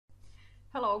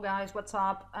Hello guys, what's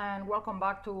up? And welcome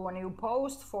back to a new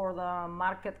post for the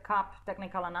market cap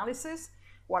technical analysis.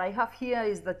 What I have here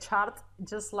is the chart,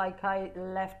 just like I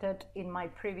left it in my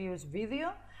previous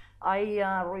video. I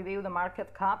review the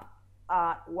market cap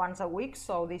once a week,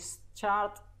 so this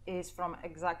chart is from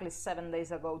exactly 7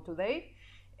 days ago today.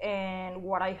 And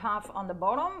what I have on the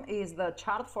bottom is the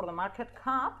chart for the market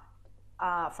cap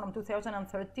from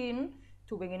 2013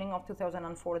 to beginning of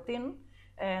 2014.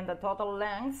 And the total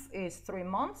length is 3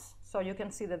 months. So you can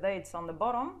see the dates on the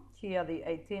bottom here, the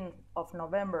 18th of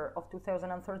November of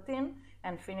 2013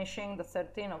 and finishing the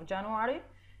 13th of January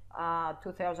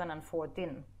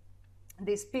 2014.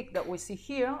 This peak that we see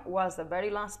here was the very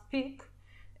last peak,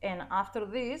 and after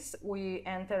this we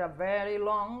enter a very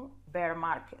long bear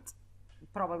market,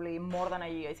 probably more than a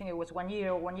year. I think it was 1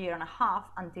 year, 1 year and a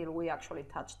half until we actually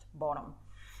touched bottom.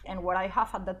 And what I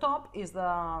have at the top is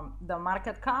the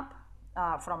market cap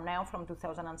from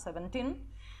 2017.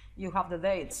 You have the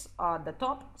dates at the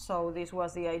top, so this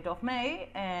was the 8th of May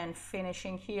and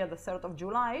finishing here the 3rd of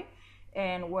July,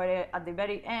 and where at the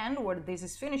very end where this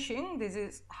is finishing, this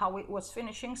is how it was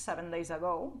finishing 7 days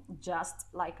ago, just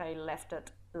like I left it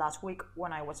last week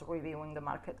when I was reviewing the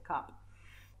market cap.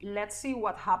 Let's see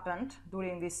what happened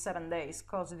during these 7 days,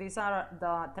 because these are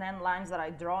the trend lines that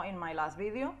I draw in my last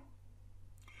video.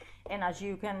 And as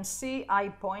you can see, I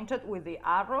pointed with the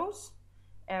arrows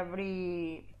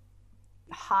every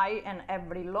high and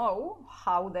every low,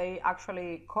 how they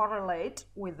actually correlate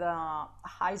with the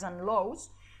highs and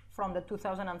lows from the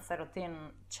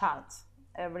 2013 chart.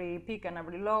 Every peak and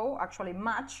every low actually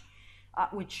match,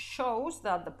 which shows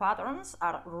that the patterns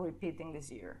are repeating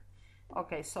this year.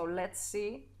 Okay, so let's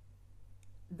see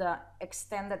the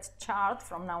extended chart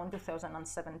from now in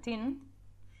 2017.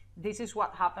 This is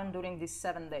what happened during these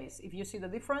 7 days. If you see the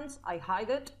difference, I hide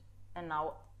it and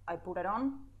now I put it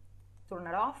on, turn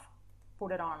it off,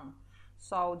 put it on.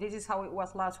 So this is how it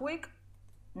was last week.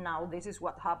 Now this is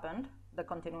what happened, the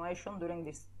continuation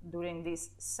during these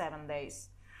 7 days.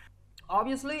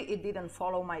 Obviously, it didn't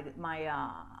follow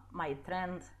my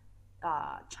trend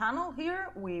channel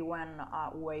here. We went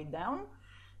way down,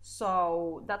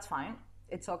 so that's fine.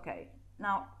 It's okay.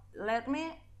 Now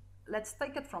let's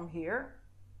take it from here.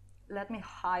 Let me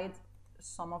hide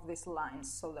some of these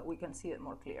lines so that we can see it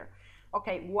more clear.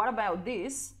 Okay, what about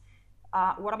this?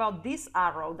 What about this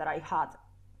arrow that I had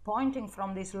pointing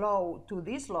from this low to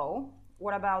this low?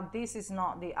 What about this is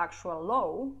not the actual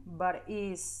low, but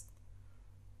is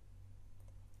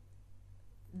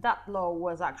that low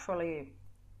was actually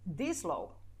this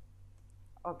low,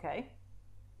 okay?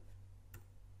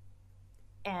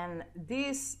 And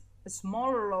this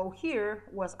smaller low here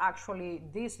was actually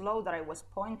this low that I was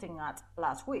pointing at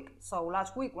last week. So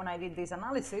last week when I did this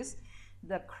analysis,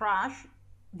 the crash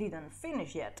didn't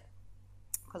finish yet,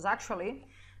 because actually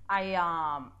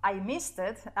I missed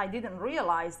it. I didn't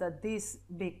realize that this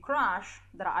big crash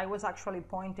that I was actually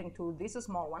pointing to, this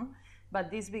small one, but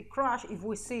this big crash, if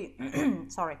we see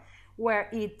sorry, where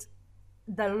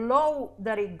the low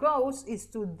that it goes is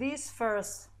to this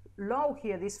first low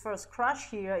here, this first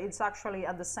crash here, it's actually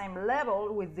at the same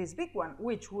level with this big one,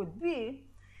 which would be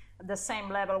the same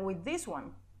level with this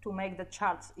one, to make the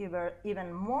charts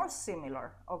even more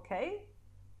similar. Okay,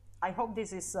 I hope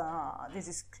this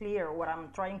is clear what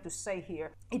I'm trying to say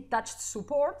here. It touched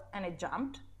support and it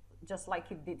jumped, just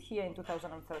like it did here in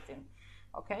 2013.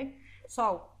 Okay,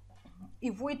 so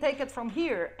if we take it from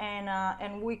here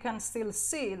and we can still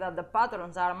see that the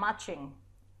patterns are matching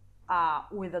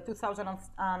with the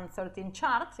 2013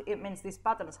 chart, it means these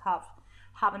patterns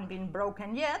haven't been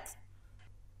broken yet.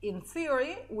 In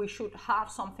theory, we should have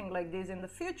something like this in the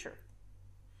future,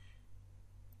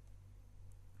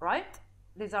 right?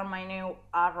 These are my new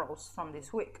arrows from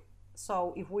this week.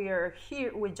 So if we are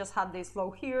here, we just had this low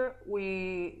here,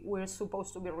 we're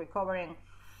supposed to be recovering.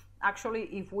 Actually,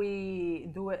 if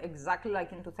we do it exactly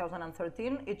like in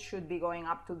 2013, it should be going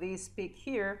up to this peak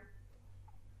here.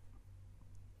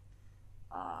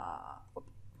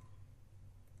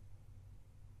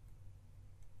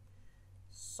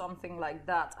 Something like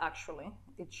that. Actually,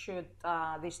 it should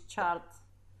this chart,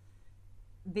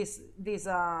 the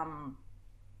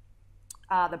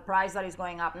price that is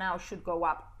going up now should go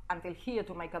up until here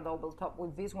to make a double top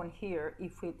with this one here,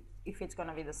 if it's going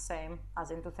to be the same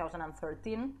as in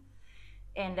 2013,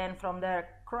 and then from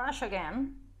there crash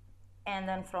again, and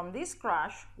then from this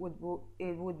crash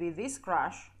it would be this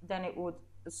crash, then it would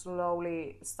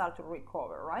slowly start to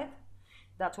recover, right?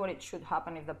 That's what it should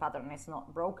happen if the pattern is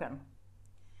not broken.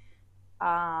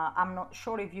 I'm not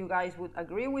sure if you guys would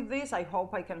agree with this. I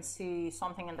hope I can see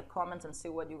something in the comments and see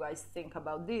what you guys think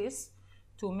about this.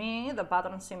 To me, the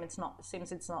pattern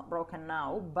seems it's not broken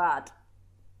now, but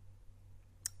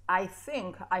I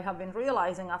think I have been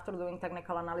realizing after doing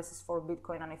technical analysis for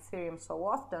Bitcoin and Ethereum so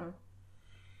often,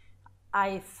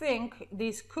 I think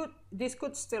this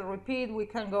could still repeat. We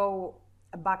can go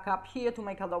back up here to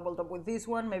make a double top with this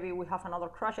one. Maybe we have another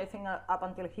crash. I think up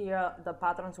until here the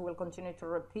patterns will continue to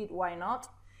repeat. Why not?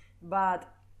 But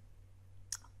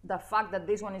the fact that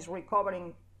this one is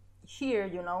recovering here,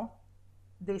 you know,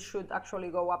 this should actually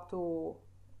go up to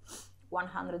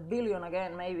 100 billion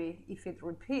again, maybe, if it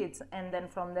repeats. And then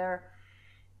from there,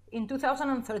 in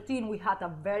 2013 we had a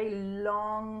very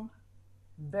long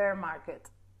bear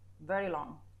market, very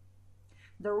long.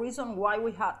 The reason why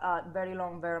we had a very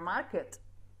long bear market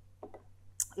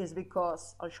is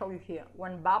because, I'll show you here,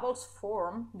 when bubbles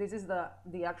form, this is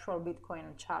the actual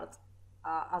Bitcoin chart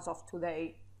as of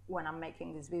today when I'm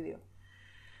making this video.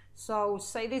 So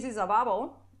say this is a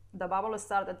bubble. The bubble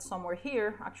started somewhere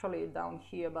here, actually down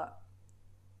here, but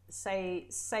say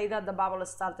that the bubble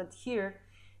started here.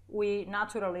 We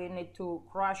naturally need to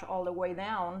crash all the way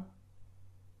down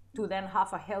to then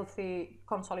have a healthy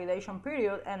consolidation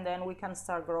period, and then we can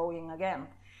start growing again.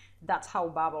 That's how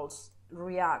bubbles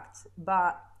react.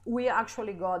 But we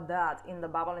actually got that in the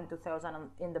bubble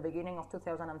in the beginning of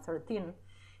 2013.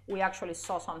 We actually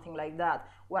saw something like that.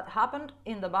 What happened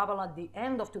in the bubble at the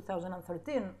end of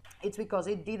 2013, it's because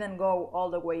it didn't go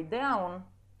all the way down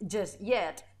just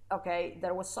yet. Okay,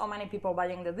 there was so many people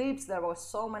buying the dips, there was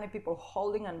so many people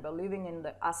holding and believing in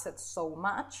the assets so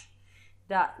much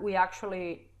that we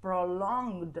actually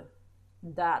prolonged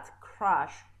that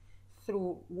crash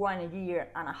through 1.5 years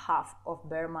of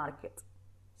bear market.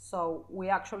 So we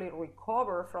actually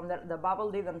recover from that. The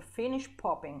bubble didn't finish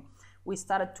popping. We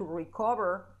started to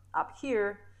recover up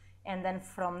here, and then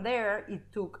from there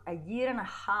it took 1.5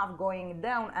 years going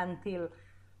down until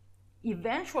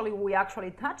eventually we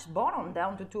actually touched bottom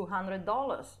down to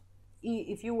 $200.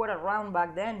 If you were around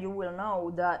back then, you will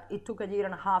know that it took 1.5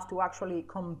 years to actually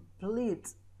complete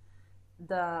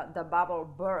the bubble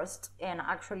burst and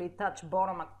actually touch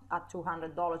bottom at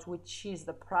 $200, which is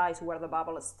the price where the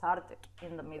bubble started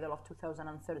in the middle of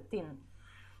 2013.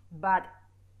 But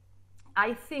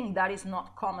I think that is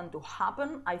not common to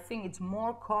happen. I think it's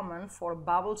more common for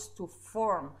bubbles to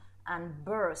form and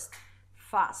burst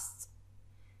fast.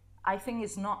 I think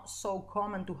it's not so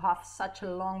common to have such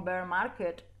a long bear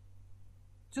market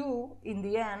to, in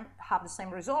the end, have the same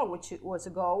result, which was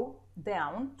go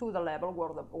down to the level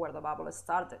where the bubble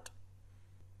started.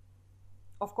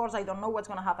 Of course, I don't know what's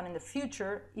going to happen in the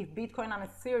future. If Bitcoin and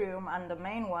Ethereum and the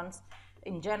main ones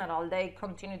in general, they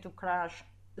continue to crash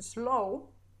slow,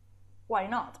 why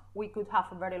not? We could have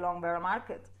a very long bear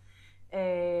market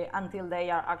until they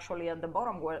are actually at the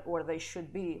bottom where they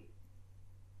should be,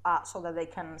 so that they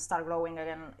can start growing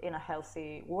again in a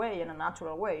healthy way, in a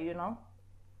natural way, you know?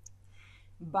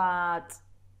 But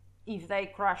if they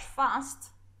crash fast,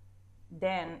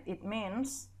 then it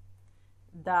means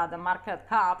that the market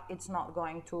cap, it's not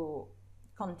going to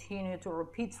continue to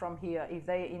repeat from here. If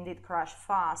they indeed crash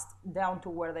fast down to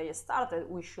where they started,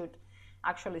 we should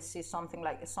actually see something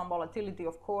like some volatility,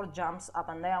 of course, jumps up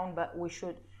and down, but we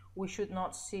should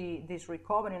not see this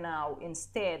recovery now.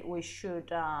 Instead, we should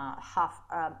have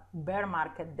a bear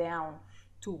market down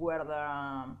to where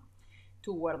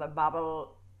the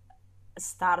bubble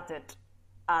started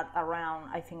at around,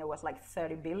 I think it was like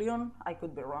 30 billion. I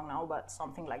could be wrong now, but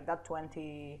something like that,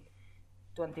 20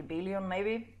 billion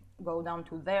maybe. Go down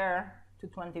to there to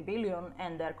 20 billion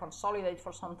and then consolidate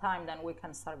for some time, then we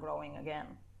can start growing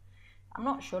again. I'm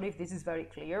not sure if this is very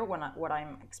clear what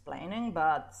I'm explaining,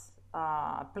 but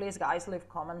please guys leave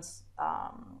comments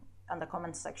in the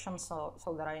comment section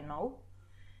so that I know.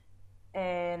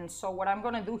 And so what I'm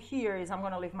gonna do here is I'm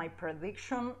gonna leave my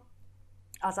prediction.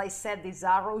 As I said, these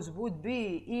arrows would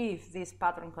be if this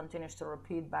pattern continues to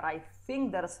repeat, but I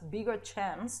think there's bigger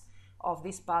chance of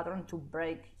this pattern to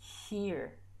break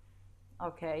here.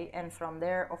 Okay, and from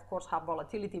there, of course, have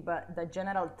volatility, but the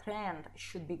general trend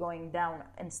should be going down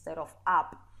instead of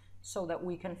up, so that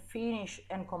we can finish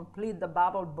and complete the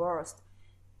bubble burst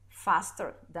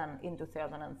faster than in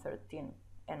 2013.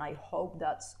 And I hope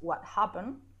that's what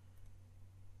happened.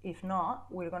 If not,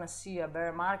 we're gonna see a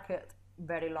bear market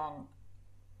very long.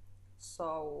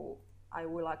 So I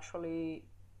will actually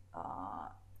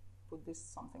put this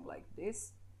something like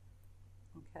this.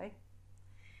 Okay.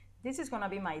 This is going to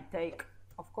be my take.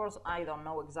 Of course, I don't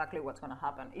know exactly what's going to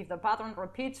happen. If the pattern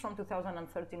repeats from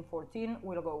 2013-14,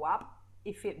 we'll go up.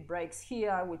 If it breaks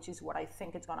here, which is what I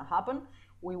think is going to happen,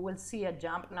 we will see a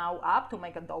jump now up to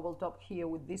make a double top here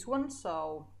with this one.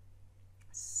 So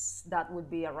that would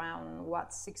be around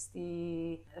what,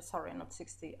 60, sorry, not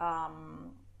 60,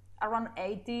 around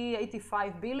 80,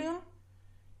 85 billion.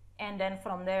 And then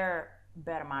from there,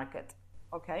 bear market.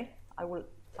 Okay, I will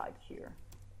type here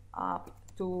up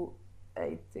to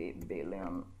 80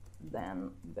 billion,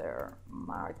 then bear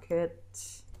market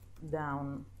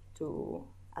down to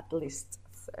at least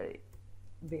 30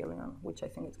 billion, which I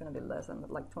think it's going to be less than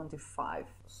like 25.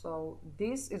 So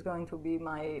this is going to be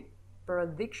my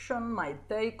prediction, my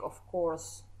take. Of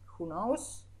course, who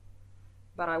knows,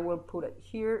 but I will put it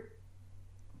here.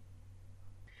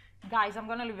 Guys, I'm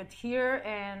gonna leave it here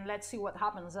and let's see what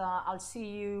happens. I'll see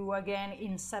you again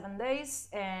in 7 days,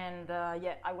 and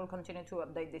yeah, I will continue to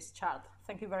update this chart.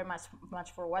 Thank you very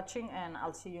much for watching, and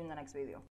I'll see you in the next video.